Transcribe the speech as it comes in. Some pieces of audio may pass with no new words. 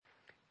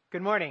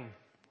Good morning.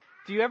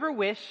 Do you ever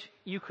wish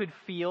you could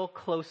feel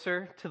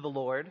closer to the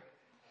Lord?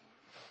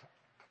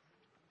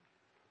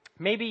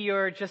 Maybe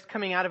you're just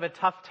coming out of a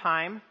tough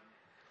time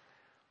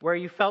where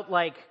you felt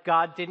like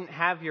God didn't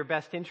have your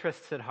best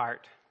interests at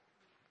heart.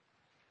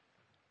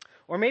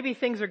 Or maybe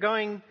things are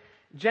going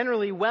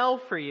generally well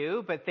for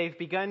you, but they've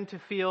begun to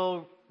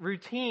feel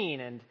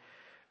routine and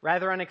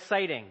rather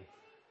unexciting.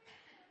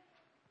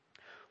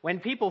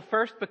 When people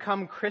first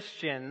become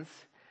Christians,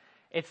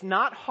 it's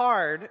not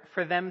hard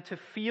for them to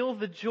feel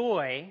the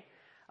joy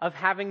of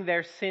having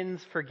their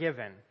sins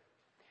forgiven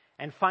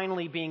and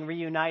finally being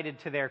reunited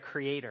to their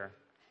Creator.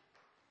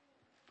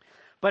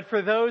 But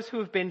for those who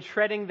have been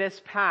treading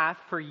this path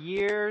for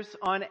years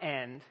on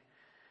end,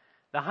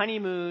 the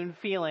honeymoon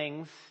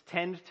feelings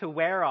tend to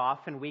wear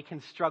off and we can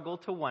struggle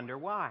to wonder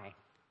why.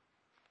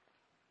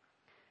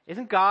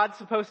 Isn't God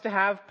supposed to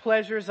have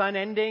pleasures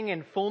unending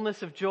and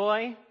fullness of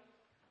joy?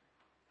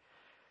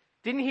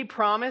 Didn't He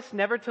promise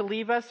never to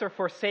leave us or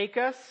forsake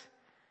us?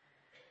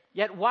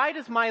 Yet why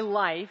does my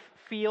life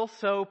feel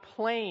so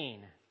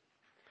plain?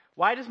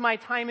 Why does my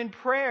time in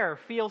prayer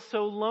feel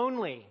so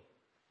lonely?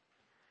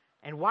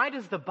 And why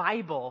does the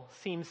Bible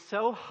seem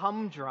so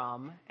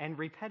humdrum and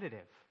repetitive?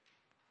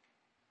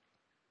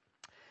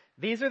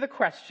 These are the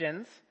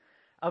questions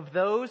of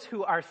those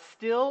who are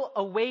still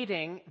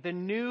awaiting the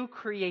new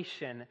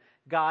creation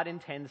God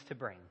intends to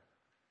bring.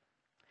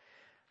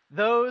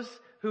 Those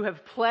who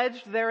have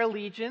pledged their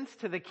allegiance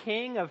to the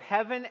King of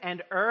heaven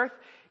and earth,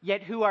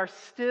 yet who are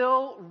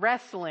still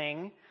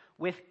wrestling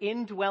with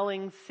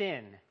indwelling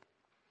sin.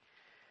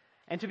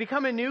 And to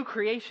become a new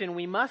creation,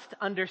 we must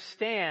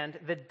understand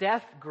the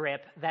death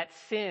grip that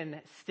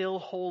sin still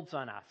holds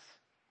on us.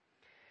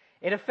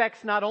 It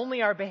affects not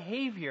only our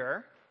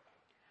behavior,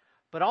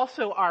 but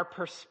also our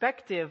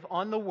perspective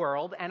on the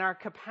world and our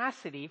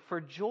capacity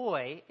for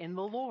joy in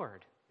the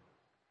Lord.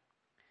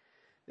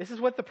 This is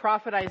what the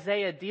prophet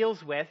Isaiah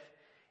deals with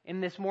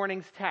in this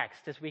morning's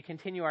text as we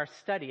continue our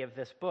study of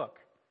this book.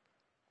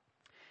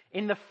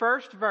 In the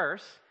first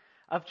verse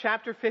of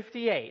chapter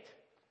 58,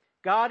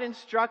 God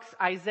instructs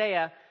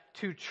Isaiah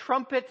to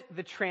trumpet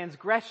the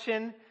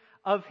transgression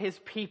of his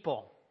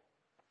people.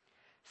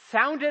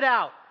 Sound it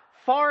out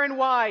far and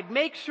wide.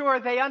 Make sure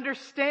they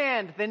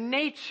understand the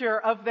nature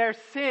of their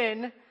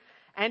sin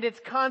and its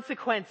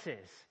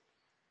consequences.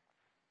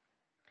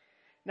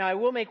 Now, I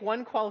will make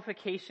one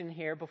qualification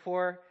here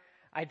before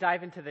I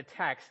dive into the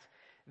text,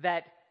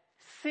 that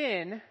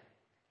sin,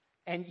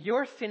 and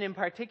your sin in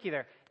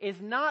particular,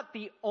 is not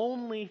the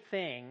only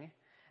thing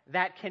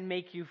that can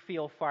make you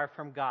feel far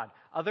from God.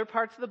 Other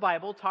parts of the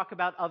Bible talk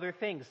about other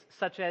things,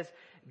 such as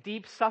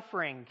deep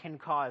suffering can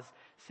cause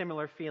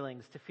similar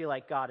feelings, to feel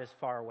like God is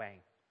far away.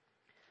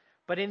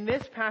 But in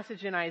this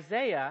passage in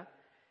Isaiah,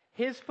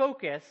 his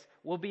focus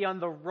will be on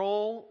the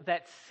role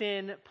that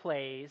sin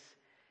plays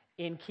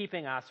in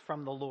keeping us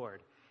from the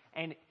Lord.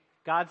 And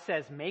God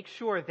says, make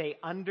sure they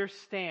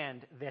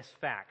understand this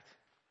fact.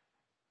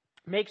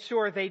 Make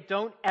sure they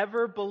don't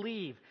ever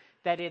believe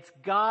that it's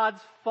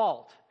God's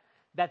fault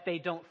that they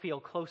don't feel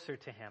closer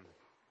to Him.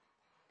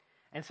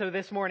 And so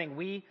this morning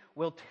we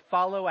will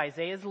follow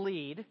Isaiah's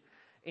lead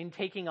in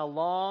taking a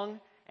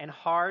long and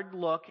hard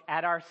look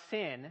at our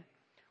sin,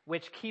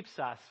 which keeps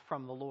us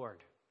from the Lord.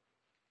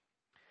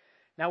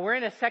 Now we're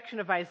in a section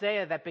of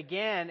Isaiah that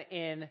began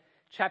in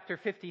chapter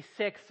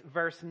 56,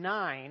 verse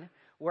 9,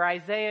 where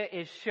Isaiah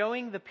is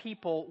showing the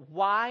people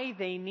why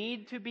they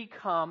need to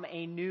become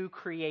a new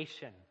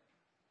creation.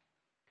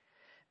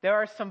 There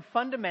are some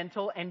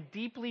fundamental and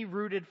deeply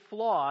rooted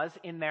flaws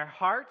in their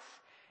hearts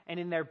and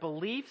in their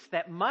beliefs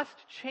that must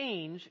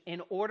change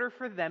in order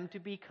for them to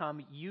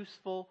become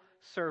useful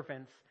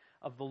servants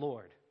of the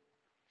Lord.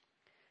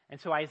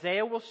 And so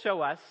Isaiah will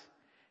show us,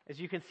 as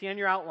you can see on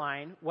your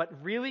outline,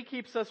 what really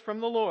keeps us from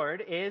the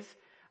Lord is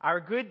our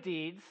good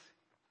deeds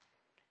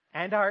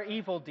and our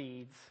evil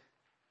deeds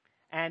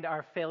and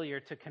our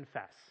failure to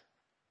confess.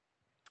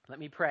 Let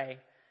me pray,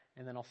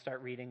 and then I'll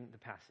start reading the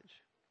passage.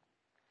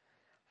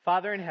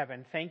 Father in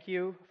heaven, thank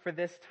you for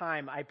this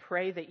time. I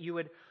pray that you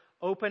would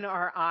open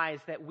our eyes,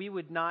 that we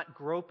would not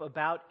grope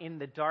about in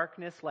the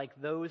darkness like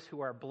those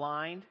who are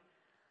blind,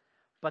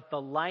 but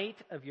the light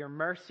of your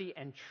mercy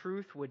and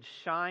truth would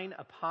shine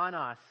upon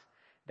us,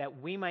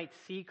 that we might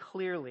see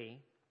clearly,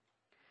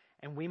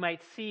 and we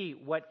might see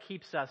what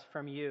keeps us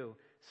from you,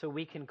 so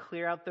we can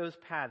clear out those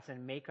paths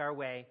and make our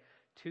way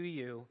to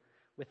you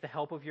with the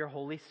help of your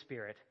Holy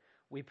Spirit.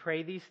 We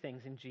pray these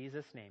things in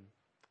Jesus' name.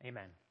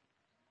 Amen.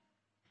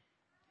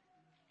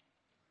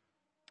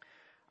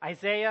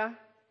 Isaiah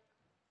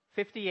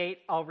 58,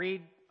 I'll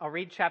read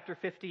chapter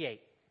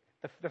 58.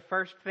 The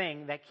first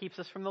thing that keeps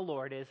us from the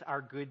Lord is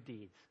our good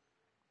deeds.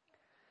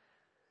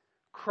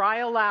 Cry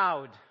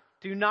aloud,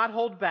 do not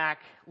hold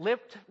back.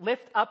 Lift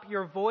up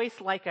your voice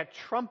like a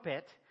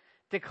trumpet.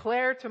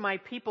 Declare to my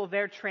people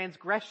their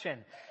transgression,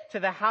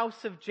 to the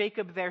house of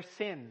Jacob their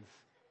sins.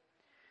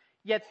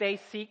 Yet they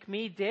seek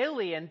me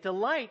daily and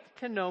delight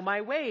to know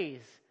my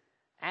ways,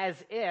 as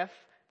if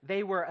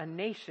they were a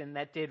nation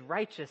that did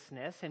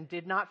righteousness and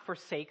did not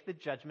forsake the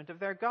judgment of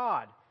their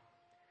God.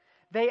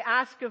 They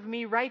ask of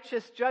me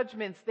righteous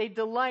judgments. They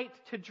delight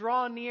to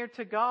draw near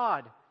to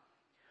God.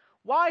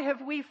 Why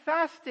have we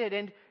fasted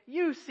and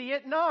you see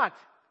it not?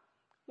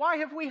 Why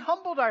have we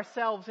humbled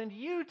ourselves and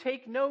you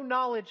take no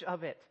knowledge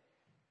of it?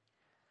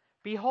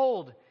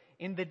 Behold,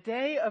 in the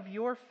day of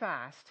your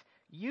fast,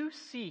 you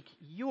seek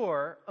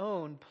your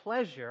own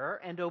pleasure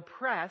and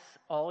oppress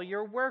all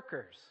your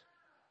workers.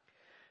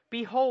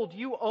 Behold,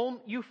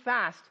 you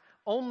fast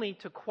only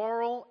to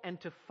quarrel and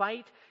to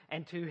fight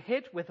and to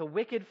hit with a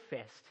wicked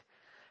fist.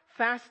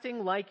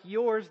 Fasting like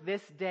yours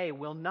this day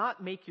will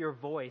not make your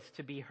voice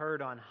to be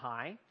heard on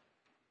high.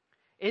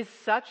 Is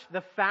such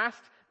the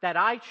fast that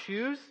I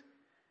choose,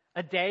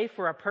 a day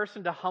for a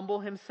person to humble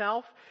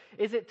himself?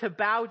 Is it to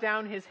bow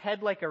down his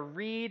head like a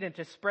reed and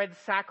to spread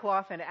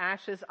sackcloth and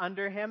ashes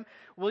under him?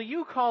 Will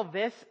you call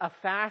this a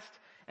fast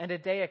and a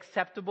day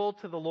acceptable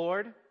to the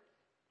Lord?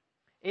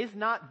 Is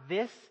not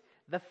this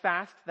the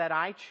fast that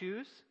I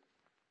choose?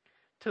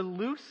 To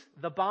loose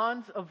the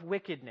bonds of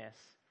wickedness,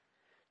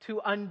 to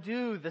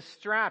undo the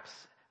straps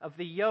of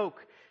the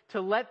yoke,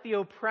 to let the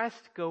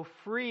oppressed go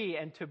free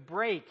and to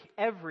break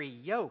every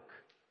yoke.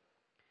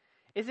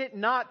 Is it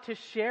not to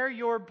share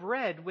your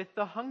bread with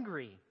the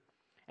hungry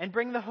and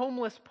bring the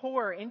homeless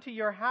poor into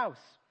your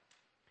house?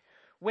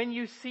 When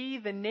you see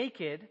the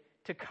naked,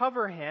 to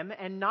cover him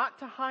and not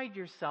to hide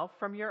yourself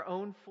from your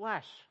own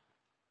flesh.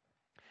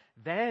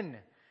 Then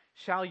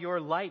shall your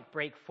light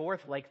break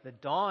forth like the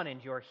dawn,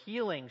 and your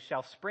healing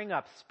shall spring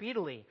up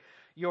speedily.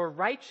 Your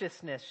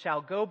righteousness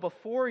shall go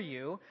before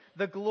you.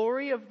 The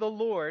glory of the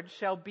Lord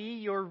shall be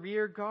your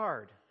rear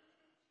guard.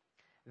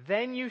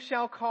 Then you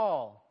shall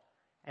call,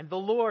 and the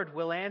Lord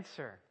will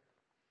answer.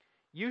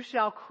 You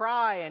shall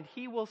cry, and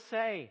he will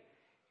say,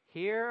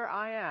 Here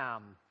I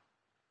am.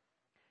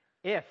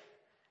 If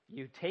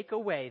you take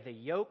away the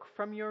yoke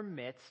from your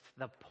midst,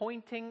 the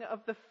pointing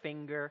of the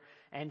finger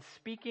and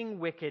speaking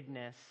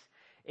wickedness,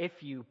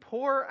 if you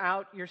pour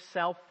out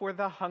yourself for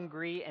the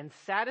hungry and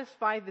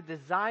satisfy the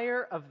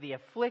desire of the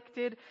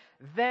afflicted,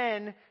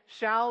 then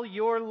shall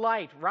your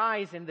light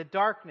rise in the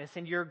darkness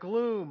and your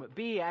gloom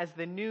be as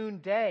the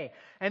noonday.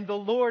 And the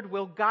Lord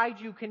will guide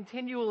you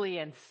continually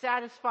and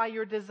satisfy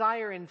your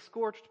desire in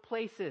scorched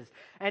places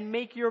and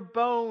make your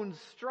bones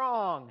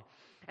strong.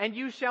 And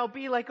you shall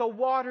be like a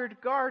watered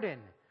garden,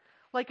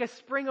 like a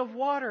spring of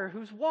water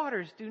whose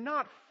waters do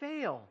not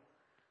fail.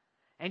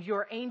 And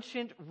your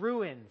ancient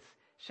ruins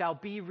shall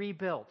be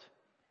rebuilt.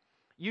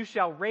 You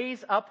shall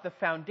raise up the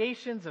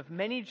foundations of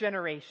many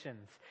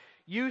generations.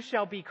 You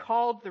shall be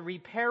called the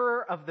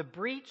repairer of the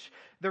breach,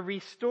 the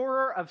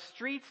restorer of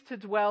streets to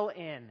dwell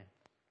in.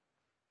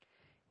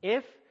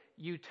 If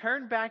you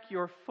turn back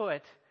your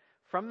foot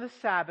from the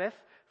Sabbath,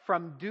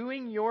 from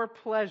doing your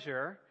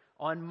pleasure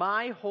on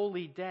my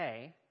holy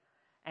day,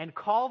 and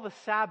call the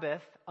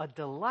Sabbath a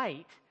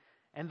delight,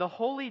 and the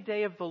holy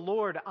day of the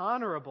Lord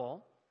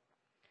honorable,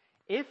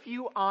 if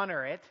you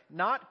honor it,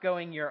 not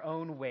going your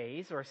own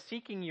ways, or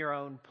seeking your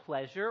own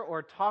pleasure,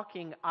 or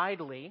talking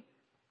idly,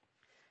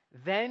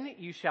 then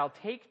you shall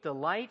take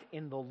delight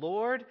in the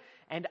Lord,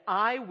 and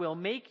I will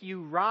make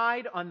you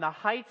ride on the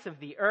heights of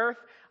the earth.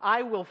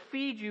 I will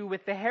feed you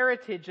with the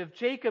heritage of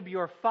Jacob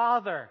your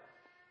father,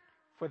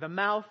 for the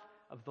mouth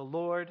of the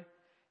Lord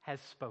has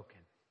spoken.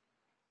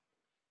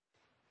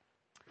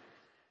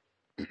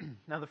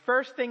 Now, the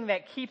first thing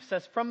that keeps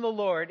us from the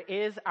Lord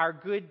is our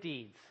good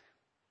deeds.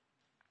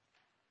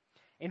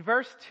 In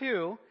verse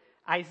 2,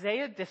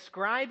 Isaiah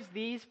describes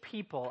these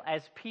people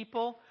as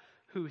people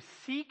who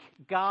seek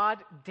God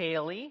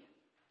daily.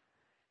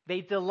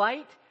 They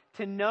delight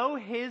to know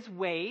His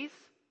ways.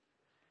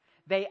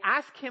 They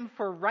ask Him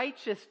for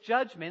righteous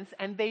judgments,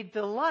 and they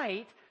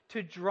delight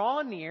to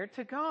draw near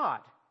to God.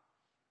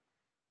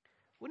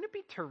 Wouldn't it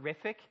be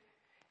terrific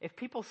if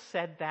people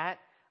said that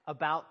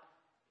about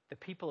the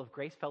people of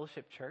Grace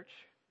Fellowship Church?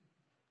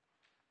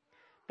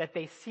 That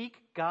they seek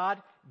God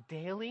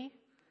daily.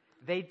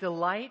 They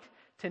delight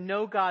to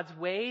know God's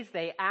ways.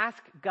 They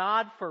ask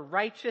God for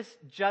righteous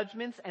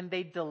judgments, and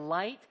they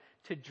delight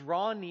to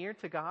draw near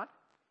to God.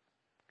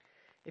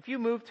 If you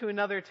move to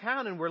another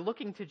town and were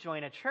looking to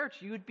join a church,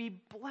 you would be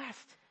blessed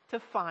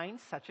to find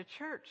such a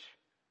church.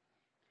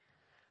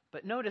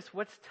 But notice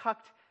what's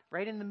tucked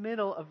right in the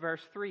middle of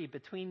verse 3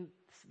 between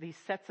these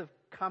sets of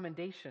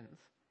commendations.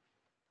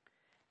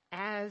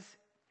 As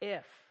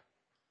if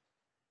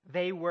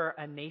they were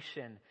a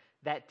nation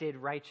that did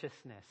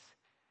righteousness.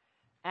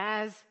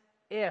 As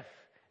if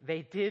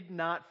they did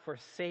not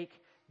forsake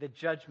the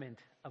judgment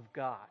of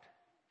God.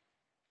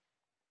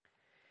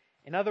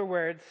 In other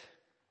words,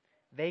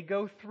 they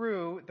go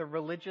through the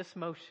religious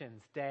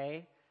motions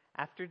day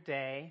after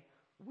day,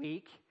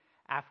 week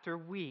after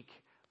week,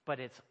 but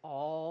it's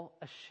all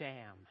a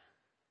sham.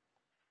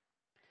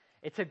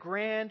 It's a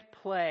grand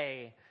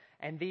play,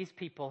 and these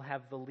people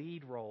have the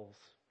lead roles.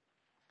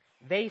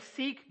 They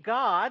seek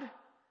God,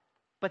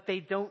 but they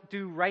don't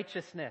do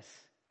righteousness.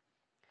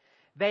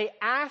 They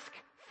ask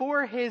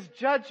for His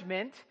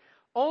judgment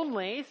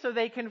only so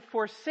they can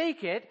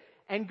forsake it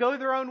and go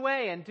their own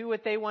way and do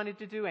what they wanted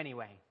to do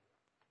anyway.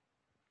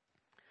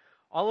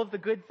 All of the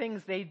good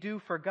things they do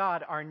for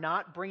God are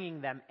not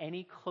bringing them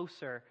any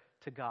closer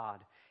to God.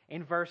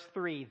 In verse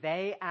 3,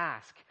 they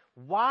ask,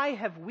 "Why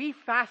have we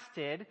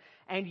fasted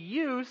and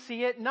you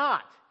see it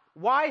not?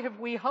 Why have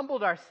we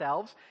humbled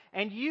ourselves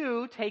and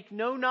you take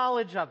no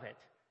knowledge of it?"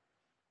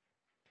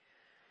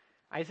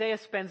 Isaiah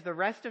spends the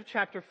rest of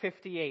chapter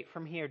 58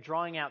 from here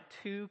drawing out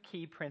two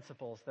key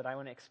principles that I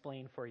want to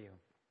explain for you.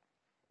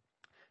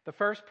 The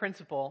first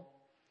principle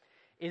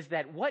is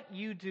that what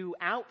you do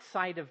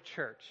outside of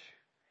church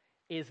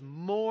is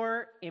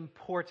more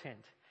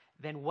important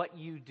than what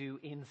you do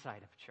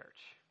inside of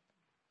church.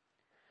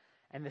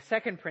 And the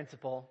second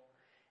principle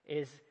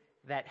is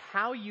that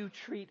how you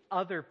treat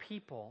other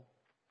people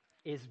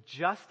is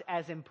just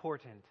as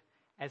important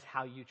as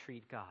how you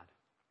treat God.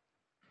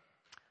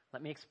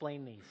 Let me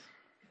explain these.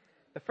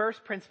 The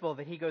first principle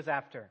that he goes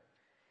after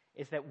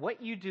is that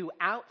what you do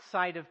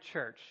outside of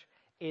church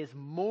is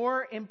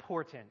more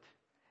important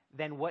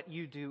than what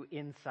you do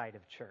inside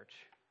of church.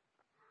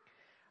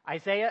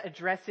 Isaiah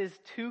addresses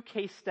two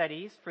case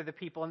studies for the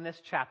people in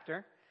this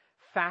chapter: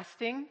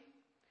 fasting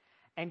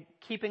and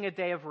keeping a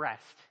day of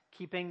rest,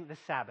 keeping the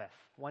Sabbath,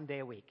 1 day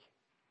a week.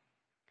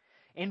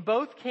 In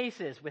both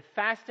cases, with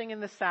fasting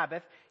and the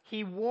Sabbath,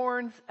 he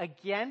warns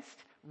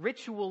against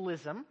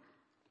ritualism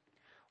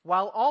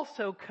while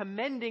also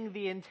commending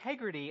the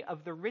integrity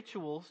of the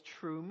ritual's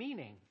true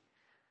meaning.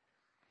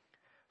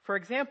 For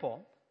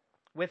example,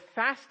 with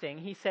fasting,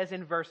 he says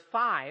in verse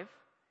 5,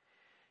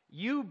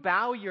 "You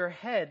bow your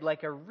head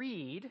like a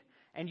reed,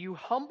 and you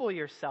humble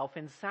yourself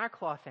in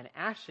sackcloth and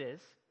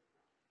ashes."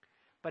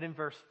 But in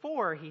verse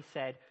 4, he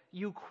said,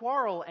 "You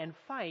quarrel and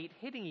fight,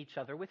 hitting each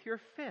other with your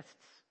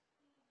fists."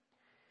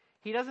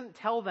 He doesn't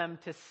tell them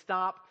to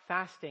stop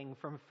fasting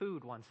from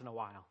food once in a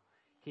while.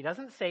 He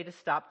doesn't say to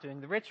stop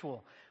doing the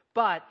ritual.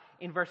 But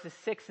in verses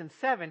 6 and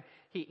 7,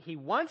 he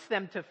wants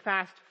them to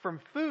fast from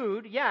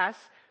food, yes,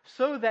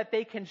 so that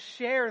they can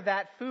share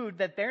that food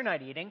that they're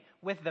not eating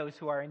with those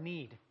who are in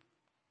need.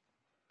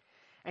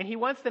 And he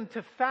wants them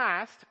to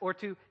fast or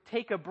to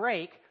take a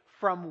break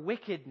from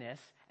wickedness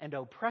and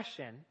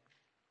oppression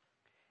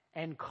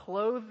and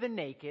clothe the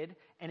naked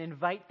and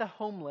invite the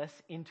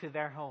homeless into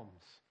their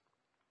homes.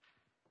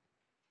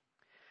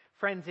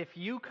 Friends, if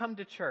you come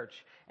to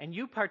church and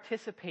you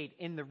participate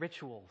in the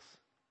rituals,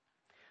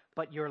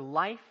 but your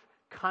life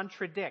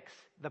contradicts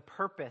the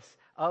purpose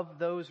of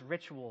those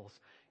rituals,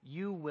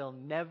 you will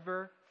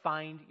never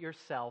find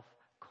yourself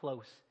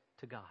close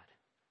to God.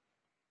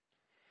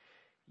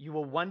 You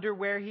will wonder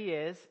where he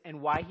is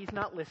and why he's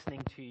not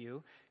listening to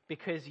you,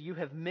 because you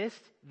have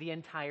missed the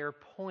entire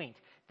point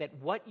that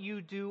what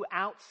you do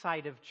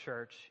outside of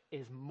church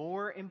is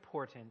more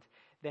important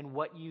than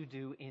what you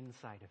do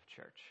inside of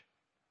church.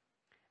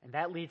 And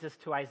that leads us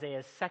to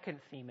Isaiah's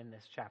second theme in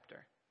this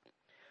chapter,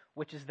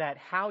 which is that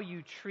how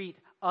you treat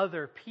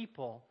other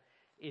people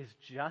is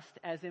just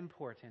as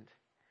important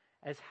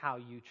as how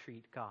you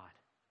treat God.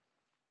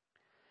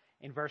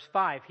 In verse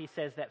 5, he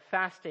says that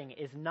fasting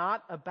is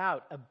not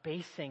about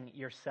abasing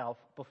yourself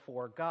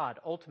before God,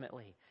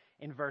 ultimately.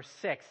 In verse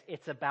 6,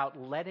 it's about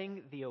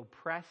letting the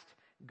oppressed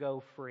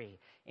go free.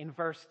 In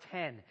verse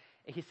 10,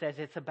 he says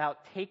it's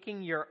about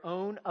taking your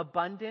own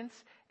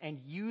abundance and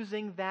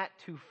using that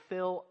to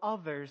fill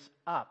others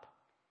up.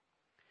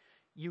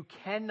 You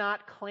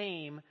cannot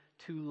claim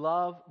to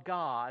love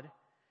God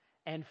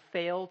and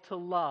fail to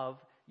love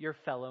your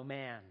fellow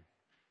man.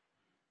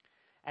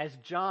 As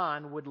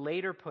John would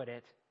later put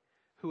it,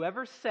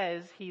 whoever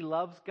says he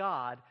loves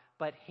God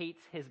but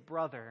hates his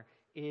brother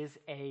is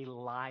a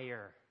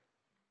liar.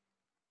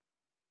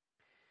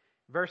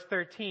 Verse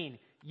 13,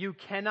 you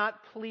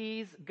cannot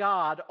please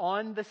God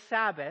on the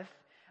Sabbath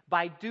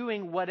by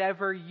doing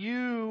whatever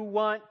you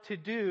want to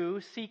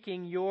do,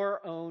 seeking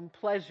your own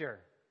pleasure.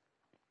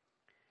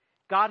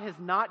 God has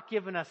not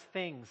given us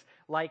things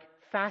like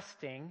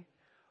fasting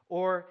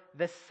or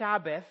the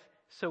Sabbath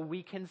so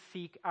we can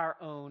seek our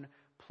own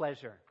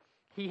pleasure.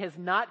 He has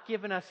not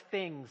given us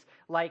things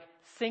like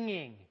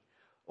singing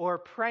or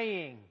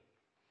praying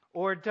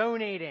or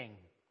donating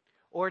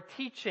or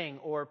teaching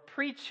or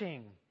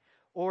preaching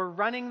or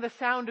running the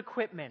sound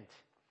equipment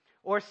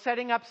or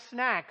setting up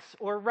snacks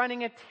or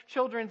running a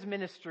children's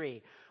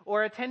ministry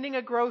or attending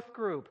a growth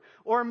group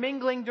or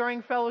mingling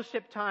during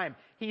fellowship time.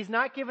 He's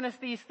not given us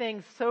these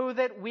things so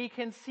that we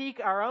can seek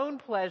our own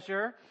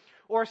pleasure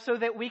or so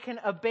that we can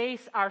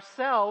abase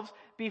ourselves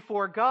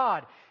before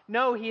God.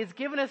 No, He has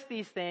given us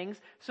these things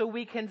so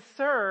we can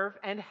serve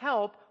and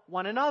help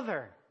one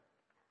another.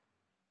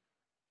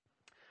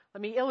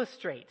 Let me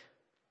illustrate.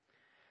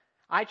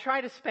 I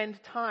try to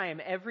spend time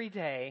every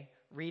day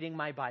reading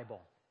my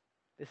Bible.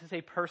 This is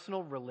a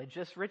personal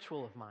religious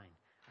ritual of mine.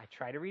 I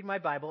try to read my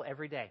Bible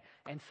every day.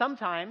 And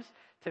sometimes,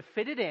 to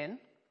fit it in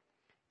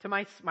to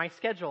my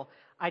schedule,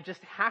 I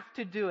just have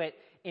to do it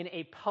in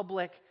a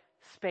public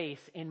space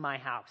in my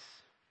house.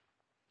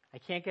 I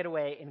can't get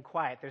away in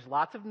quiet. There's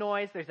lots of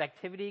noise. There's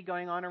activity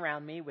going on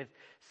around me with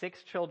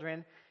 6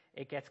 children.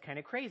 It gets kind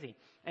of crazy.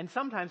 And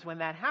sometimes when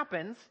that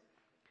happens,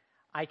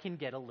 I can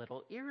get a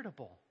little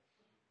irritable.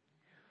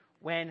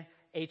 When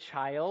a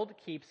child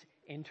keeps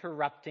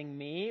interrupting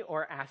me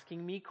or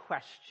asking me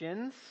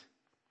questions,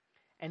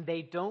 and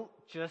they don't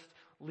just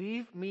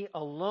leave me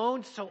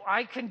alone so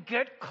I can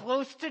get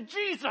close to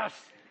Jesus.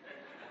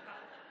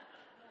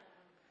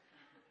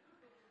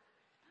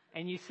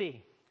 And you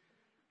see,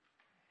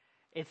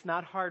 it's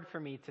not hard for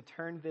me to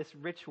turn this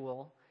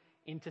ritual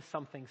into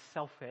something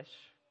selfish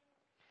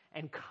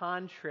and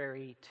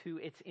contrary to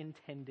its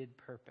intended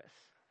purpose.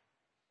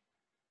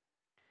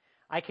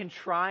 I can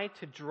try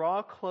to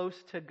draw close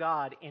to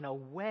God in a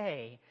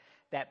way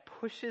that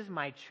pushes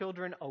my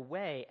children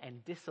away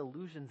and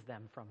disillusions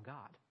them from God.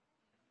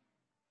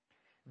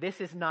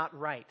 This is not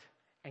right,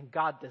 and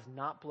God does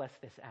not bless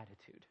this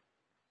attitude.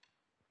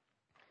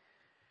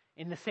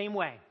 In the same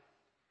way,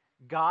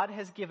 God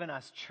has given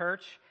us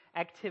church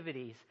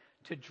activities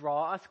to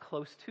draw us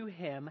close to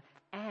Him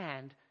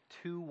and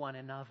to one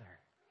another.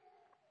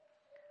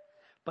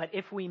 But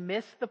if we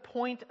miss the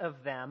point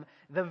of them,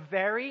 the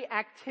very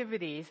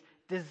activities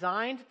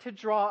designed to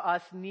draw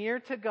us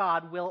near to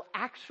God will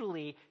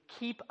actually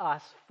keep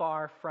us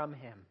far from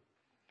Him,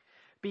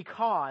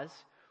 because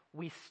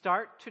we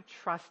start to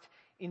trust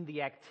in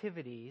the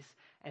activities,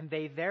 and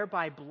they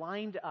thereby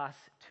blind us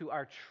to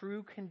our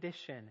true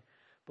condition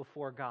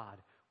before God,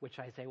 which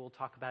Isaiah will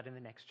talk about in the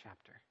next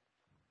chapter.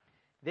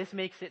 This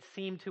makes it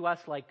seem to us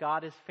like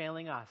God is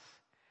failing us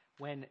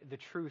when the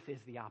truth is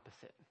the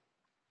opposite.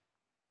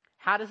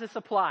 How does this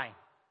apply?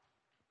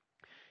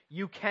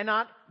 You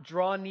cannot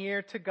draw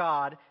near to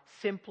God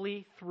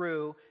simply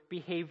through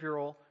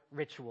behavioral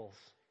rituals.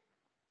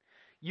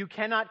 You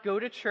cannot go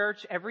to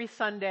church every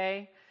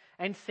Sunday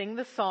and sing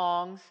the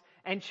songs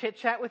and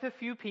chit-chat with a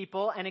few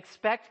people and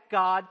expect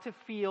God to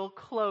feel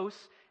close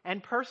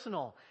and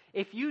personal.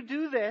 If you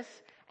do this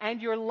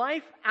and your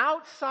life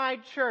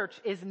outside church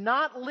is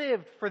not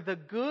lived for the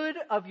good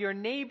of your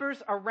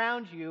neighbors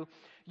around you,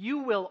 you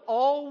will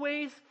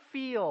always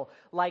feel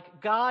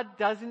like God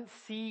doesn't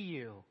see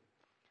you,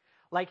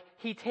 like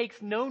He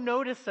takes no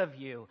notice of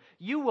you.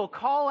 You will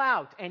call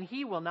out and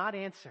He will not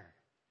answer.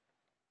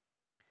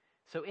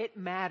 So it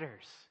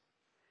matters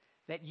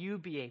that you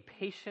be a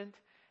patient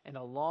and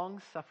a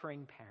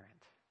long-suffering parent.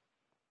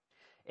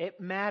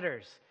 It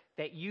matters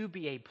that you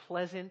be a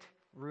pleasant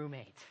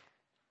roommate.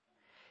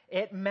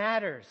 It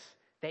matters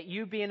that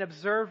you be an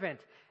observant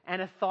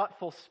and a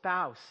thoughtful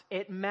spouse.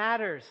 It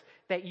matters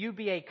that you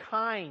be a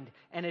kind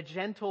and a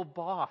gentle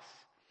boss.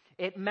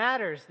 It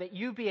matters that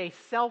you be a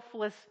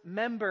selfless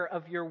member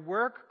of your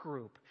work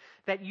group,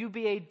 that you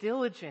be a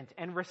diligent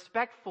and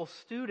respectful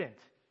student,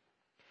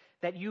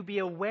 that you be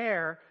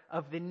aware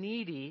of the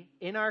needy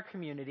in our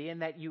community,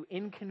 and that you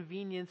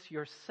inconvenience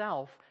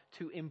yourself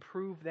to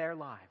improve their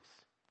lives.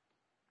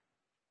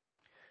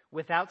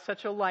 Without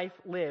such a life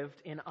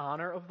lived in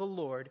honor of the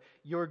Lord,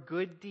 your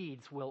good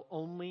deeds will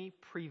only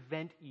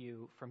prevent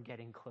you from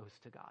getting close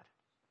to God.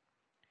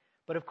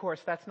 But of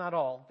course, that's not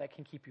all that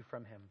can keep you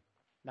from Him.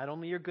 Not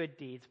only your good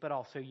deeds, but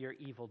also your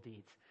evil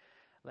deeds.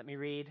 Let me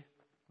read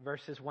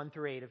verses 1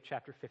 through 8 of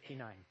chapter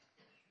 59.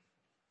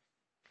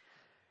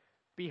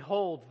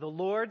 Behold, the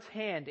Lord's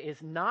hand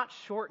is not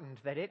shortened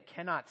that it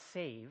cannot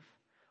save,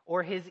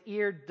 or His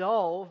ear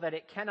dull that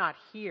it cannot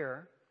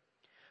hear,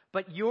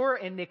 but your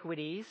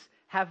iniquities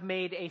have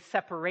made a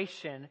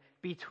separation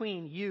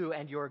between you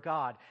and your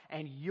God,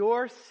 and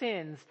your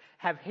sins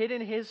have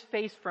hidden His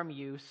face from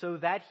you so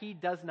that He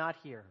does not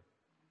hear.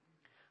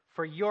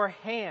 For your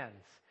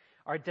hands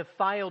are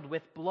defiled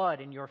with blood,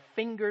 and your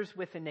fingers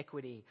with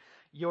iniquity.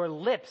 Your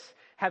lips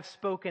have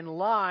spoken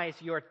lies,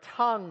 your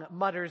tongue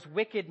mutters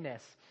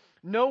wickedness.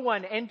 No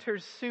one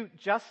enters suit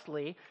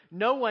justly.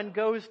 No one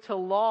goes to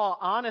law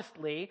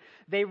honestly.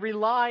 They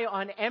rely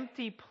on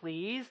empty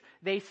pleas.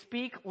 They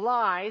speak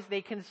lies.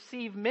 They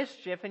conceive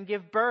mischief and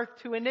give birth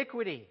to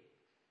iniquity.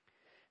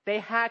 They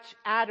hatch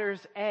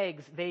adder's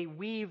eggs. They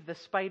weave the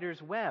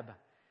spider's web.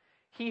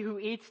 He who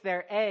eats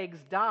their eggs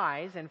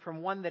dies, and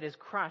from one that is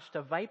crushed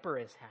a viper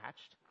is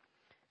hatched.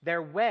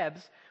 Their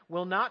webs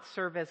will not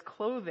serve as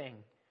clothing.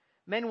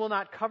 Men will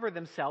not cover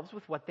themselves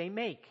with what they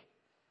make.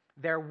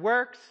 Their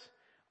works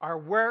are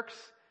works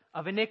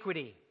of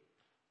iniquity,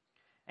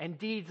 and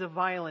deeds of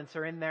violence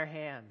are in their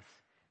hands.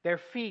 Their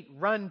feet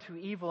run to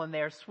evil, and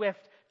they are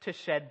swift to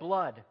shed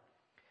blood.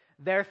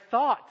 Their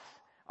thoughts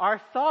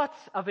are thoughts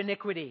of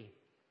iniquity.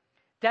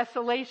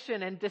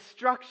 Desolation and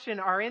destruction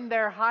are in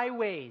their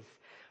highways.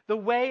 The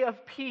way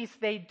of peace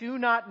they do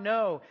not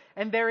know,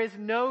 and there is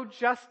no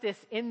justice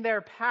in their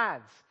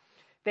paths.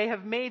 They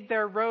have made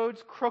their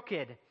roads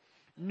crooked.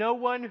 No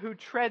one who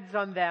treads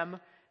on them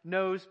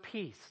knows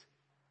peace.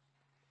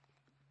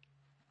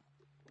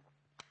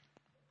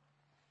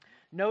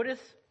 Notice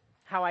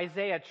how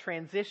Isaiah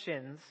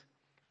transitions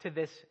to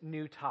this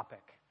new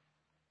topic.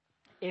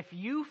 If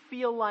you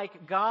feel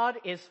like God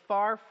is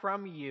far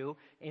from you,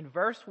 in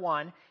verse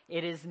 1,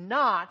 it is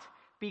not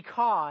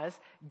because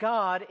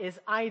God is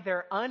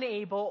either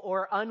unable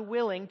or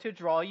unwilling to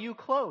draw you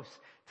close,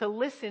 to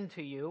listen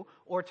to you,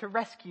 or to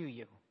rescue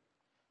you.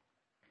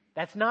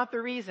 That's not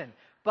the reason.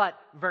 But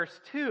verse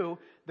 2,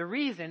 the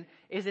reason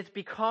is it's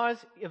because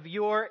of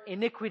your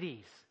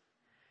iniquities.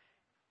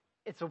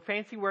 It's a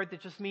fancy word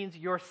that just means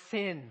your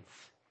sins.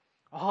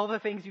 All the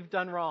things you've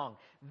done wrong.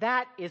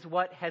 That is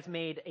what has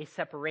made a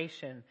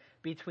separation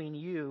between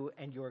you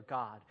and your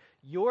God.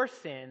 Your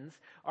sins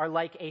are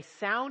like a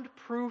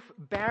soundproof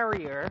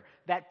barrier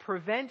that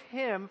prevent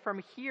him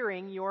from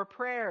hearing your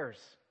prayers.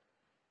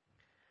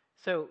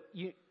 So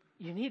you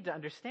need to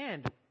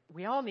understand,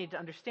 we all need to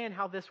understand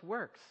how this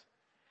works.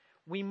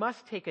 We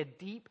must take a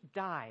deep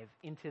dive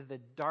into the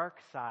dark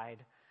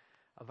side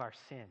of our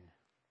sin.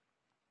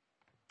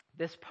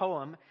 This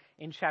poem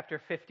in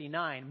chapter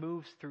 59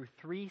 moves through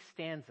 3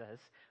 stanzas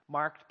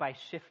marked by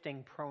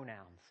shifting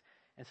pronouns.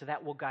 And so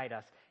that will guide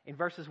us. In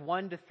verses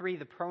 1 to 3,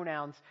 the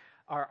pronouns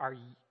are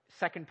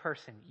second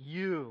person,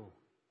 you.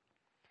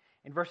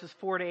 In verses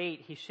 4 to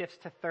 8, he shifts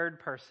to third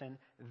person,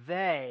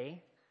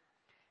 they.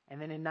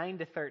 And then in 9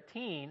 to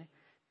 13,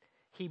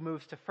 he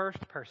moves to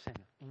first person,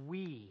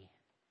 we.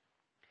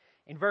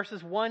 In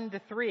verses 1 to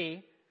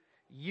 3,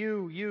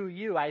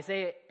 you.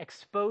 Isaiah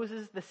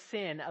exposes the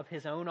sin of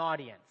his own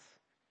audience.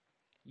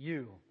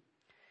 You.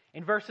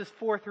 In verses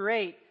 4 through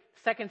 8,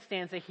 second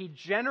stanza, he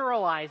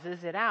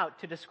generalizes it out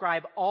to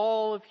describe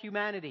all of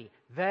humanity.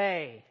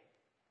 They.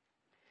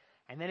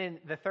 And then in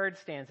the third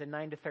stanza,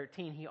 9 to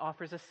 13, he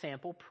offers a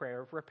sample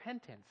prayer of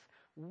repentance.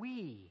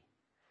 We.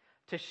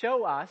 To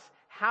show us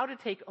how to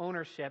take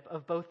ownership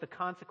of both the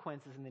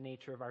consequences and the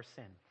nature of our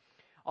sin.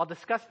 I'll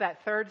discuss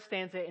that third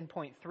stanza in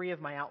point 3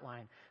 of my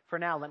outline. For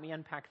now, let me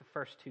unpack the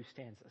first 2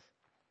 stanzas.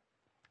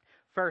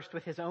 First,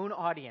 with his own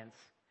audience,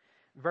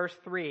 verse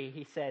 3,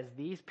 he says,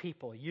 these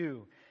people,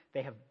 you,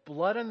 they have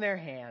blood on their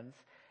hands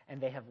and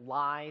they have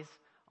lies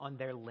on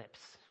their lips.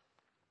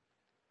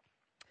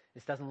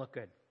 This doesn't look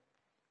good.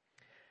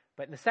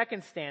 But in the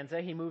second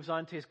stanza, he moves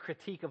on to his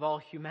critique of all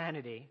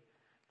humanity.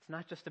 It's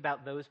not just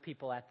about those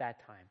people at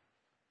that time.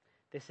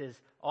 This is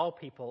all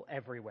people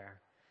everywhere.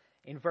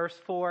 In verse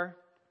 4,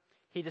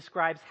 he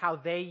describes how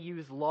they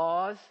use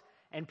laws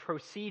and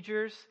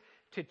procedures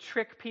to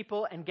trick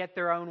people and get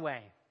their own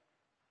way.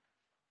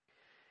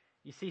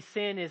 You see,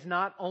 sin is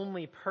not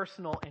only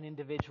personal and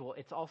individual,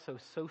 it's also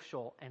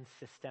social and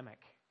systemic.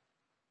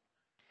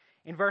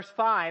 In verse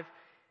 5,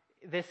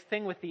 this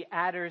thing with the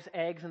adder's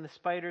eggs and the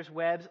spider's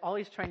webs, all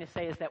he's trying to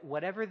say is that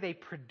whatever they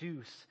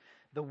produce,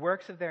 the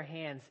works of their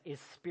hands, is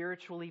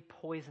spiritually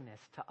poisonous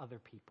to other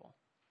people.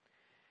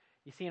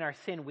 You see, in our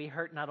sin, we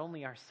hurt not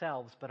only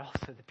ourselves, but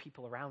also the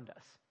people around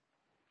us.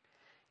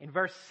 In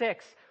verse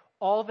 6,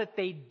 all that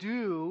they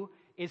do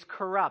is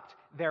corrupt.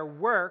 Their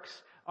works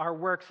are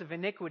works of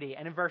iniquity.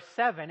 And in verse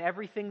 7,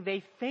 everything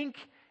they think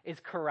is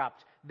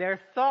corrupt. Their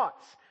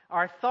thoughts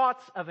are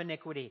thoughts of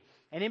iniquity.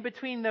 And in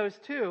between those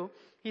two,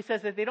 he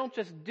says that they don't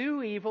just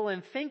do evil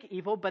and think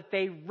evil, but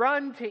they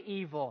run to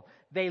evil.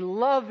 They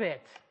love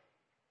it.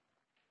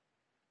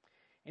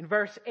 In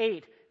verse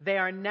 8, they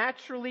are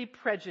naturally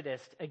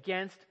prejudiced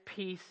against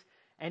peace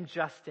and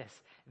justice.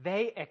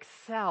 They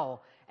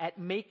excel at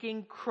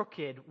making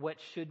crooked what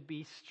should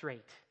be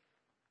straight.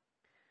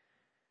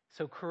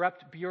 So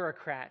corrupt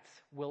bureaucrats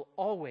will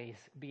always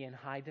be in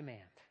high demand.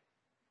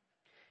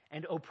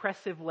 And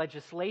oppressive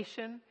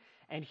legislation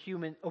and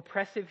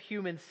oppressive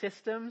human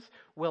systems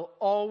will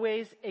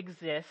always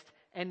exist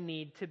and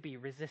need to be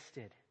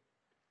resisted.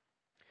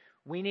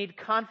 We need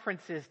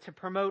conferences to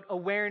promote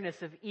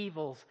awareness of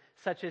evils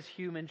such as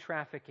human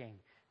trafficking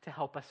to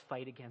help us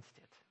fight against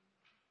it.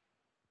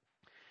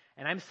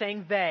 And I'm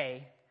saying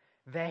they,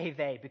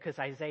 because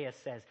Isaiah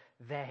says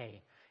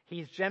they.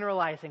 He's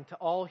generalizing to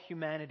all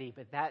humanity,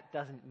 but that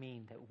doesn't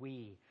mean that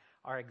we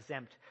are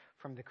exempt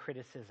from the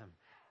criticism.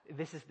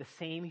 This is the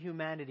same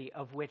humanity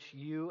of which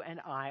you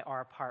and I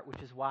are a part,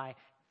 which is why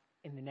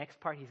in the next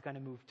part he's going to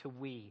move to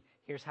we.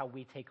 Here's how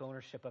we take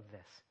ownership of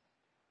this.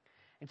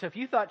 And so if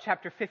you thought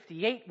chapter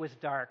 58 was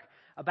dark,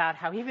 about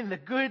how even the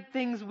good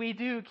things we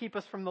do keep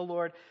us from the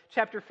Lord,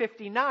 chapter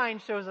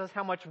 59 shows us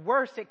how much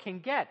worse it can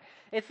get.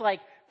 It's like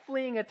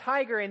fleeing a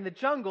tiger in the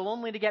jungle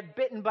only to get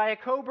bitten by a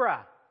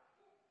cobra.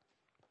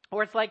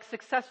 Or it's like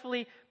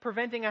successfully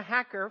preventing a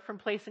hacker from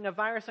placing a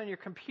virus on your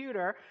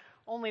computer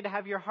only to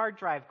have your hard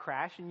drive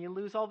crash and you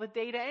lose all the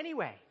data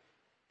anyway.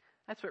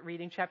 That's what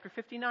reading chapter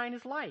 59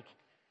 is like.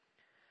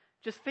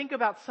 Just think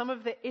about some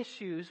of the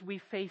issues we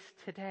face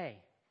today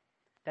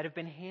that have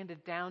been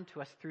handed down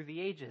to us through the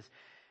ages.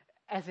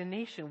 As a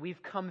nation,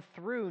 we've come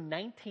through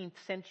 19th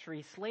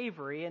century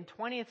slavery and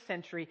 20th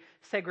century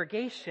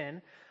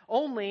segregation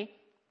only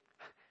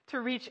to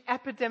reach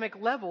epidemic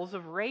levels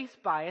of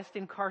race-biased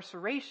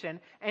incarceration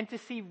and to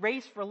see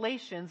race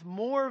relations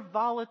more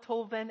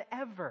volatile than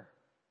ever.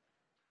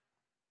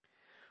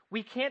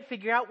 We can't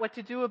figure out what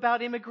to do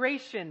about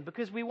immigration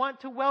because we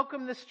want to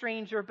welcome the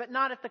stranger, but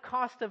not at the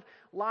cost of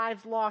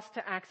lives lost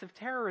to acts of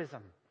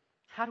terrorism.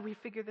 How do we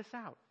figure this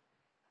out?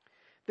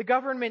 The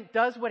government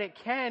does what it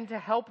can to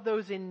help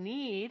those in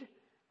need,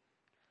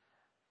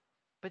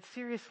 but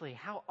seriously,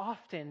 how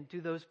often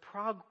do those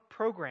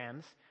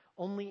programs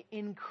only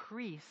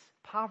increase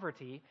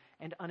poverty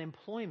and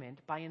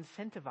unemployment by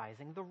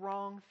incentivizing the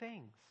wrong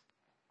things,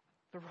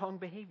 the wrong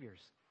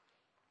behaviors?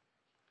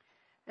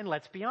 And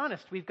let's be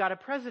honest, we've got a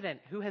president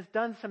who has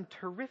done some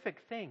terrific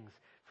things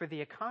for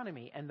the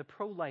economy and the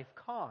pro-life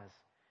cause,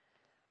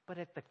 but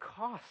at the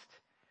cost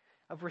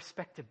of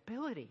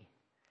respectability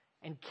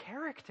and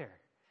character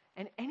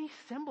and any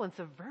semblance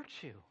of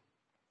virtue.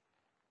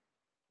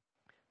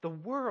 The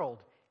world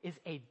is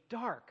a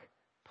dark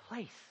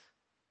place.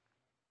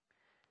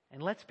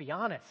 And let's be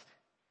honest,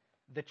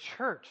 the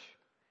church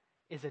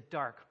is a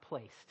dark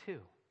place too.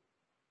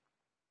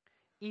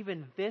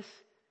 Even this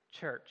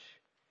church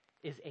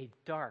is a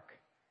dark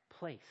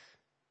place.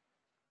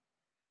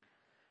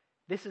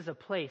 This is a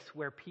place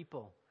where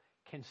people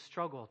can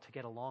struggle to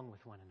get along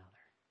with one another.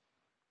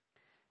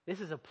 This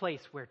is a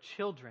place where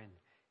children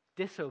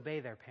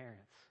disobey their parents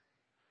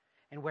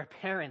and where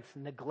parents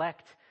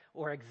neglect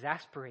or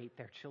exasperate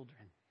their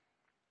children.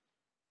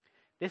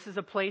 This is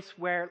a place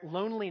where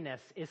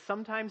loneliness is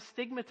sometimes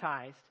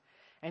stigmatized,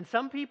 and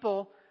some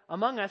people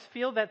among us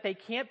feel that they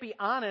can't be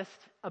honest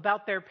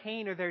about their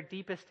pain or their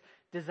deepest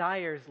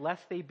desires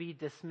lest they be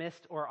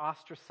dismissed or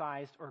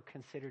ostracized or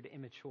considered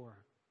immature.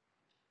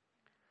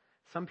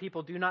 Some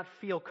people do not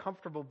feel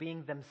comfortable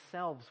being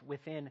themselves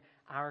within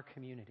our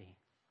community.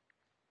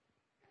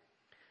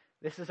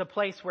 This is a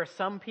place where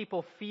some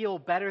people feel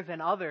better than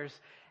others,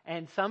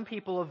 and some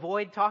people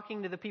avoid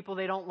talking to the people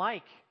they don't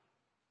like.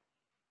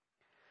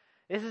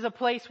 This is a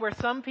place where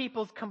some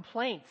people's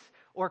complaints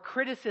or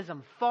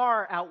criticism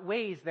far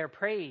outweighs their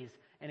praise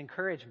and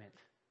encouragement.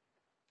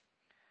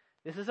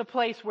 This is a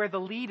place where the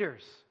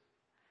leaders,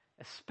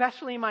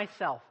 especially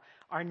myself,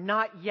 are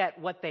not yet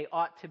what they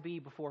ought to be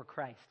before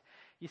Christ.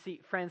 You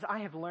see, friends, I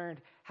have learned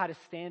how to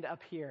stand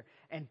up here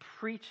and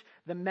preach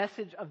the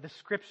message of the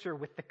Scripture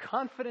with the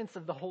confidence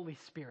of the Holy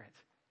Spirit.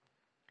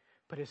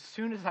 But as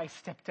soon as I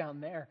step down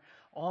there,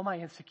 all my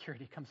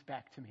insecurity comes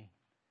back to me.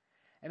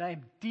 And I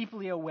am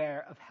deeply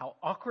aware of how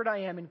awkward I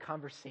am in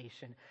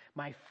conversation,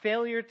 my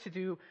failure to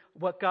do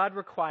what God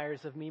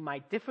requires of me, my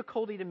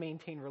difficulty to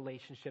maintain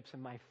relationships,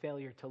 and my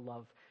failure to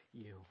love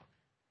you.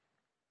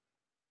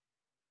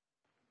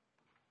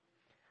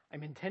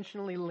 I'm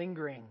intentionally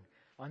lingering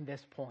on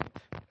this point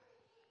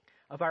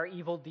of our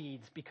evil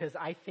deeds because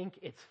I think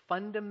it's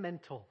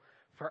fundamental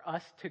for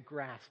us to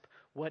grasp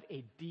what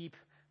a deep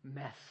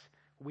mess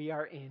we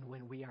are in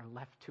when we are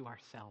left to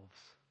ourselves.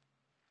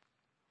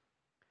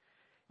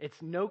 It's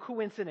no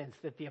coincidence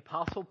that the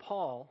Apostle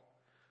Paul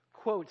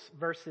quotes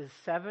verses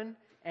 7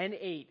 and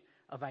 8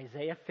 of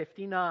Isaiah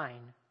 59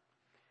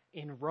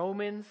 in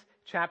Romans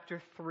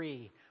chapter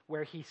 3,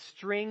 where he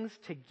strings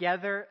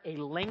together a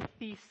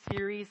lengthy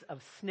series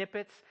of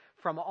snippets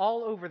from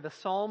all over the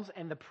Psalms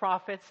and the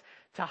prophets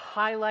to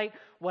highlight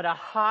what a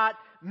hot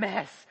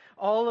mess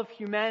all of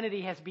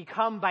humanity has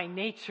become by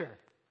nature.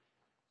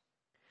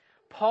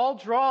 Paul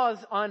draws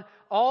on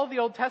all the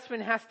Old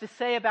Testament has to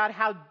say about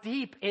how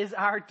deep is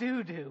our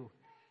doo-doo.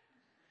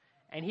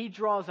 And he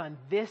draws on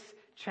this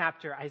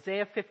chapter,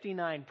 Isaiah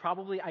 59,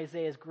 probably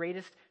Isaiah's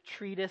greatest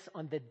treatise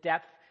on the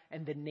depth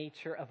and the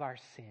nature of our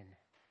sin.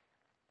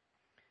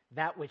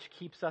 That which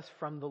keeps us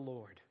from the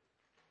Lord.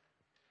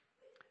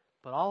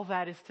 But all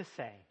that is to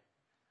say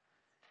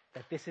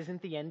that this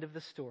isn't the end of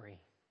the story.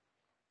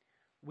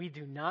 We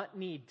do not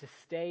need to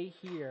stay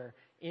here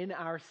in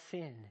our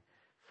sin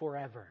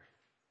forever.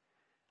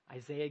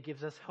 Isaiah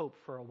gives us hope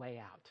for a way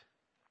out.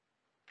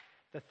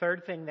 The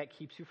third thing that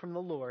keeps you from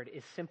the Lord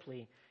is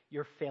simply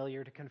your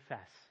failure to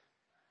confess.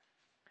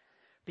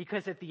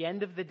 Because at the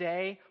end of the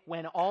day,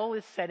 when all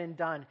is said and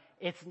done,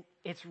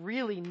 it's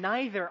really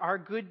neither our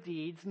good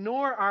deeds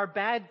nor our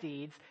bad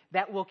deeds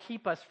that will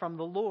keep us from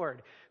the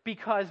Lord.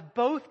 Because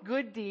both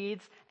good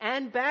deeds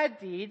and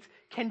bad deeds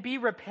can be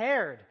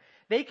repaired.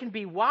 They can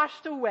be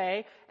washed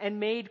away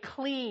and made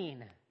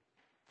clean.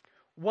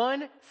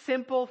 One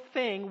simple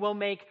thing will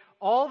make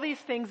all these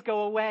things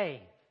go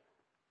away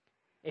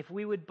if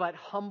we would but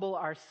humble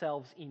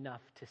ourselves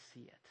enough to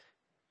see it.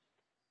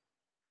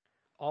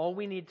 All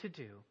we need to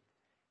do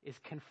is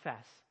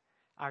confess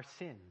our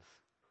sins,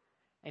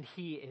 and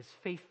He is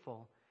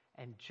faithful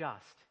and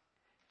just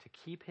to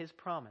keep His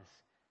promise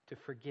to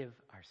forgive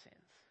our sins.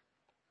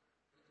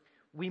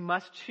 We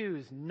must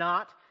choose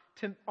not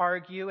to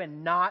argue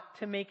and not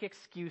to make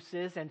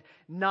excuses and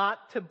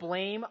not to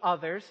blame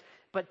others,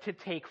 but to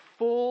take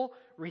full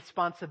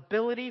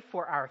responsibility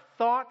for our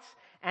thoughts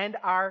and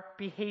our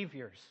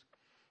behaviors.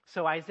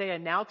 So Isaiah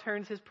now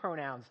turns his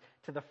pronouns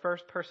to the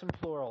first person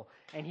plural,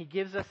 and he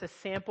gives us a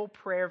sample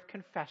prayer of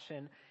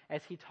confession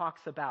as he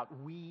talks about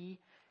we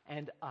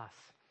and us.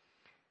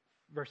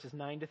 Verses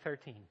 9 to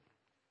 13.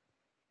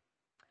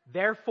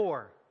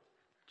 Therefore,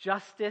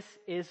 justice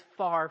is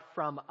far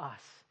from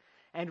us,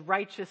 and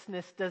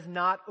righteousness does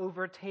not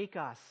overtake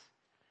us.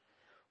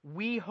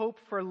 We hope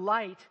for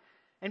light,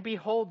 and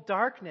behold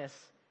darkness,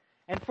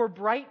 and for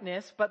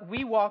brightness, but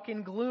we walk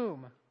in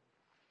gloom.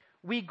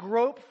 We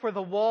grope for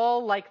the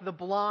wall like the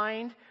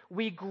blind.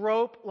 We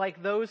grope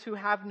like those who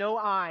have no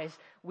eyes.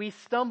 We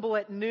stumble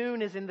at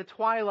noon as in the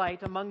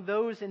twilight. Among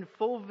those in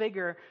full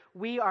vigor,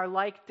 we are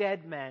like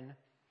dead men.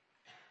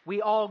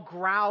 We all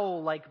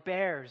growl like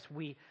bears.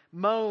 We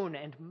moan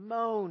and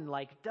moan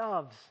like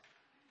doves.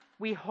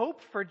 We hope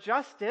for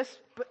justice,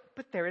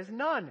 but there is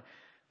none.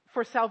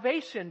 For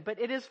salvation, but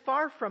it is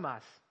far from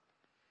us.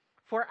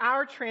 For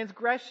our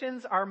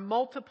transgressions are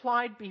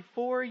multiplied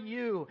before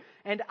you,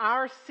 and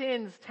our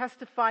sins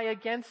testify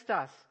against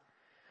us.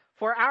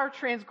 For our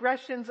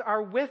transgressions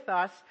are with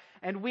us,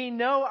 and we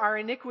know our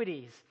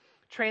iniquities,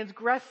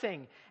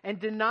 transgressing and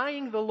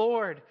denying the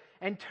Lord,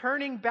 and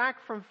turning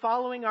back from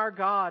following our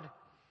God,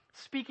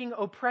 speaking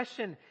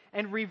oppression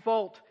and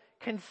revolt,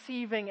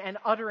 conceiving and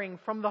uttering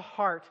from the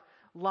heart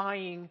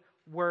lying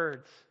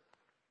words.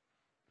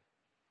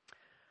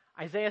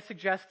 Isaiah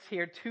suggests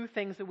here two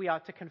things that we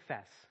ought to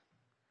confess: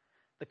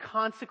 the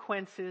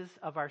consequences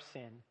of our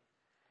sin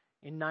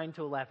in 9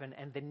 to 11,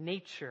 and the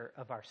nature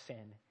of our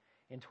sin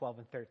in 12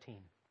 and 13.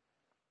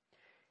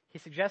 He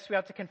suggests we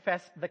ought to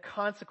confess the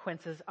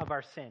consequences of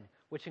our sin,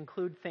 which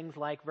include things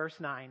like, verse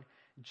 9,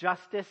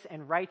 justice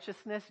and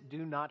righteousness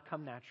do not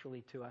come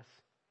naturally to us.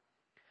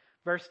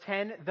 Verse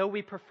 10, though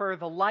we prefer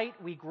the light,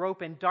 we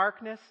grope in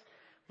darkness.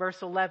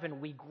 Verse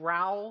 11, we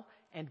growl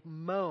and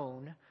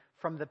moan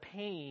from the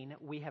pain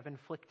we have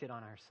inflicted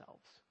on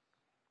ourselves.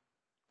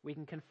 We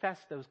can confess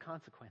those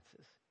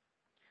consequences.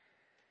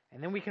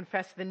 And then we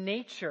confess the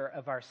nature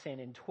of our sin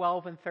in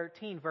 12 and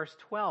 13. Verse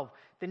 12,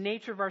 the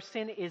nature of our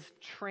sin is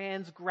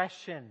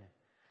transgression.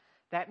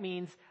 That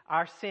means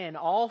our sin,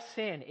 all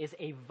sin, is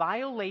a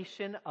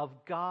violation of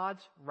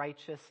God's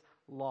righteous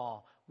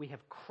law. We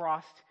have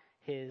crossed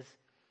His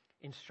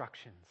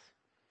instructions.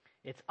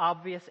 It's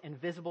obvious and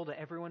visible to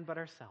everyone but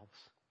ourselves.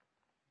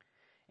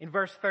 In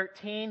verse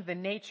 13, the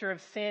nature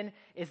of sin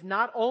is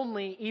not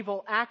only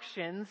evil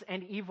actions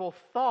and evil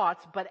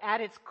thoughts, but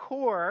at its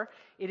core,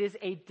 it is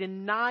a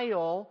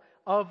denial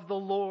of the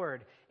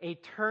Lord, a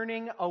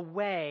turning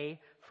away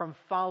from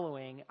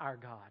following our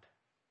God.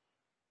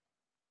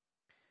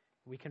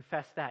 We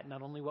confess that,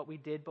 not only what we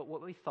did, but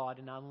what we thought,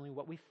 and not only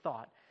what we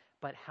thought,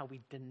 but how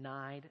we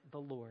denied the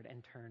Lord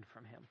and turned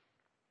from Him.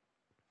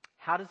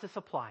 How does this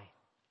apply?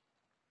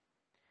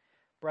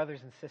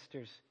 Brothers and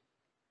sisters,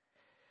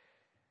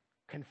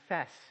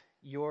 confess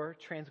your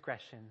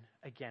transgression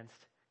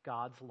against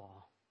God's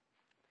law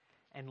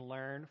and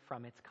learn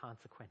from its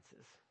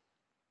consequences.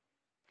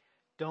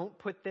 Don't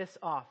put this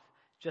off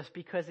just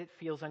because it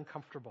feels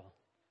uncomfortable.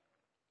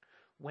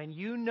 When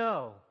you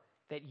know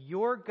that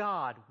your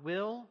God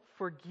will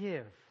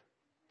forgive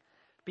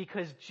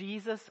because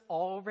Jesus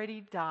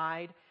already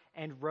died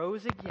and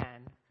rose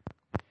again,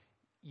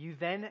 you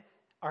then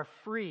are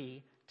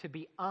free to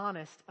be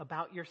honest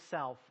about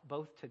yourself,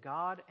 both to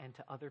God and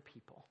to other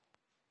people.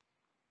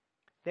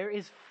 There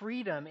is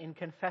freedom in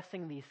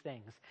confessing these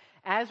things.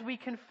 As we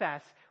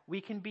confess, we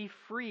can be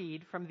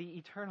freed from the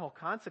eternal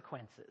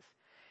consequences.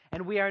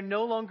 And we are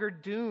no longer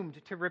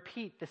doomed to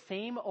repeat the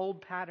same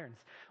old patterns.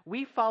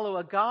 We follow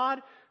a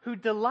God who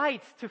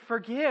delights to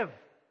forgive.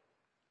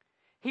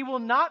 He will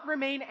not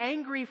remain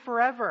angry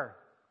forever.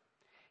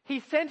 He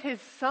sent His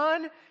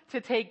Son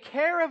to take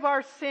care of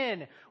our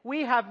sin.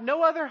 We have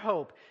no other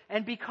hope.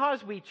 And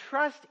because we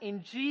trust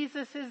in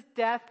Jesus'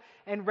 death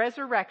and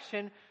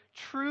resurrection,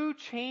 true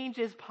change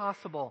is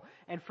possible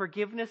and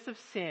forgiveness of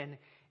sin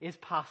is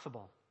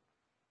possible.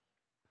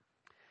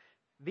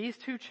 These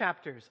two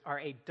chapters are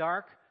a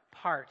dark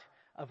part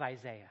of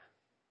Isaiah.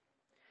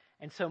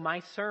 And so my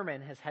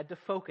sermon has had to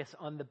focus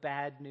on the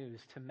bad news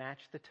to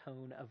match the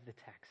tone of the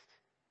text.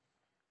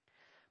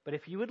 But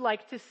if you would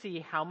like to see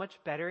how much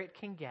better it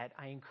can get,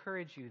 I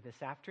encourage you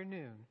this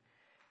afternoon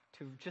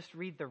to just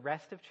read the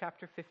rest of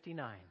chapter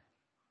 59,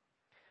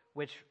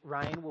 which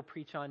Ryan will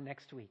preach on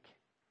next week.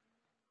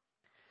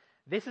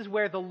 This is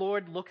where the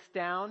Lord looks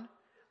down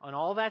on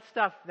all that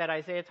stuff that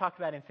Isaiah talked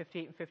about in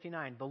 58 and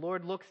 59. The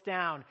Lord looks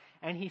down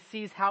and He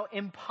sees how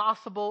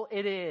impossible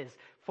it is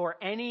for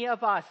any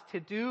of us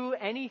to do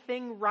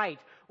anything right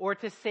or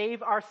to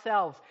save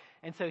ourselves.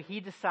 And so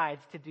He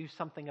decides to do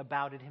something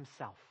about it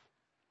Himself.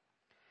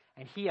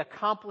 And He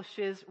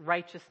accomplishes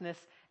righteousness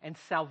and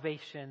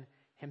salvation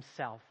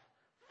Himself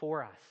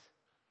for us.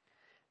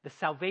 The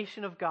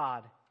salvation of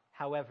God,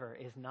 however,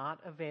 is not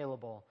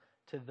available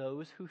to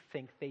those who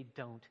think they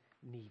don't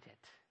need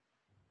it.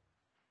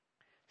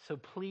 So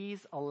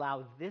please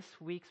allow this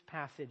week's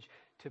passage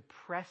to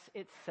press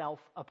itself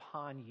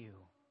upon you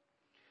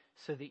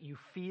so that you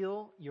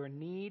feel your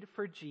need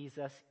for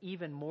Jesus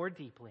even more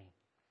deeply.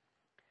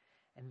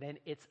 And then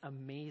it's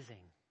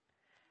amazing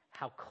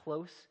how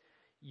close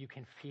you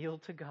can feel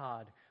to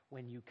God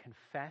when you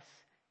confess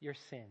your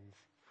sins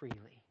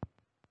freely.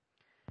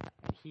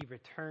 And He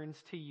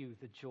returns to you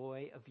the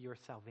joy of your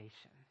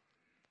salvation.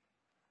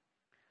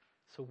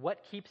 So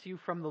what keeps you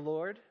from the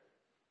Lord?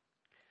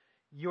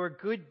 Your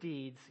good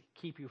deeds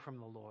keep you from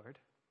the Lord.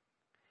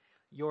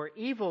 Your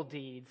evil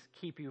deeds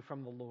keep you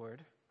from the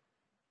Lord.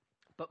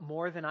 But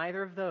more than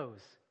either of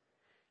those,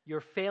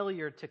 your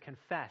failure to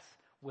confess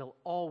will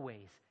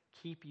always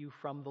keep you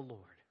from the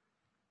Lord.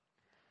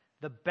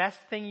 The best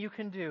thing you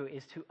can do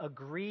is to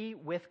agree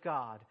with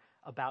God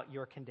about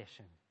your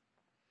condition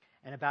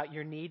and about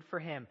your need for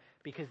Him,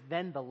 because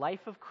then the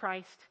life of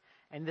Christ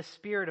and the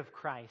Spirit of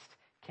Christ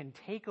can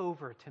take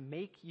over to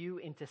make you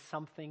into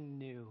something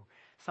new,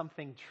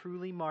 something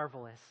truly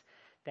marvelous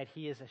that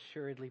he is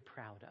assuredly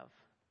proud of.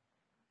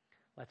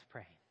 Let's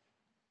pray.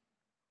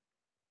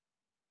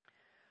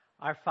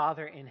 Our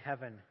Father in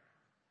heaven,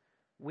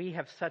 we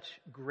have such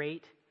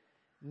great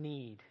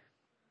need.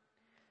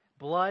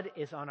 Blood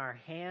is on our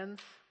hands,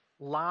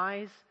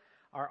 lies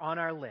are on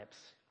our lips.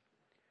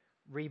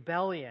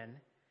 Rebellion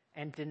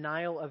and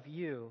denial of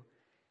you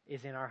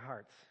is in our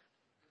hearts.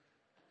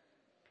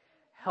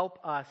 Help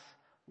us,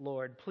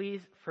 Lord.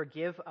 Please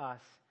forgive us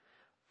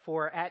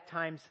for at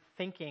times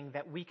thinking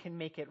that we can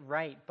make it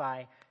right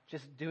by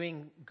just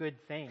doing good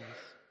things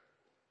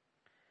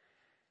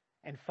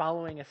and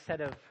following a set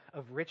of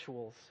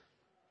rituals.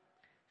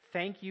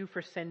 Thank you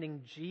for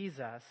sending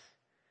Jesus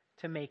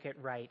to make it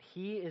right.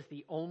 He is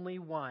the only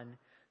one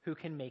who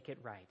can make it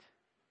right.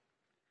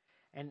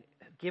 And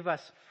give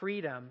us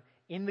freedom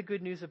in the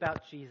good news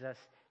about Jesus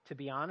to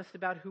be honest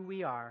about who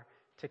we are,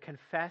 to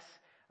confess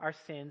our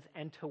sins,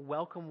 and to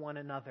welcome one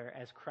another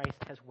as Christ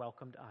has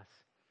welcomed us.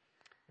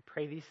 I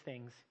pray these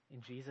things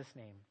in Jesus'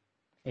 name.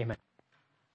 Amen.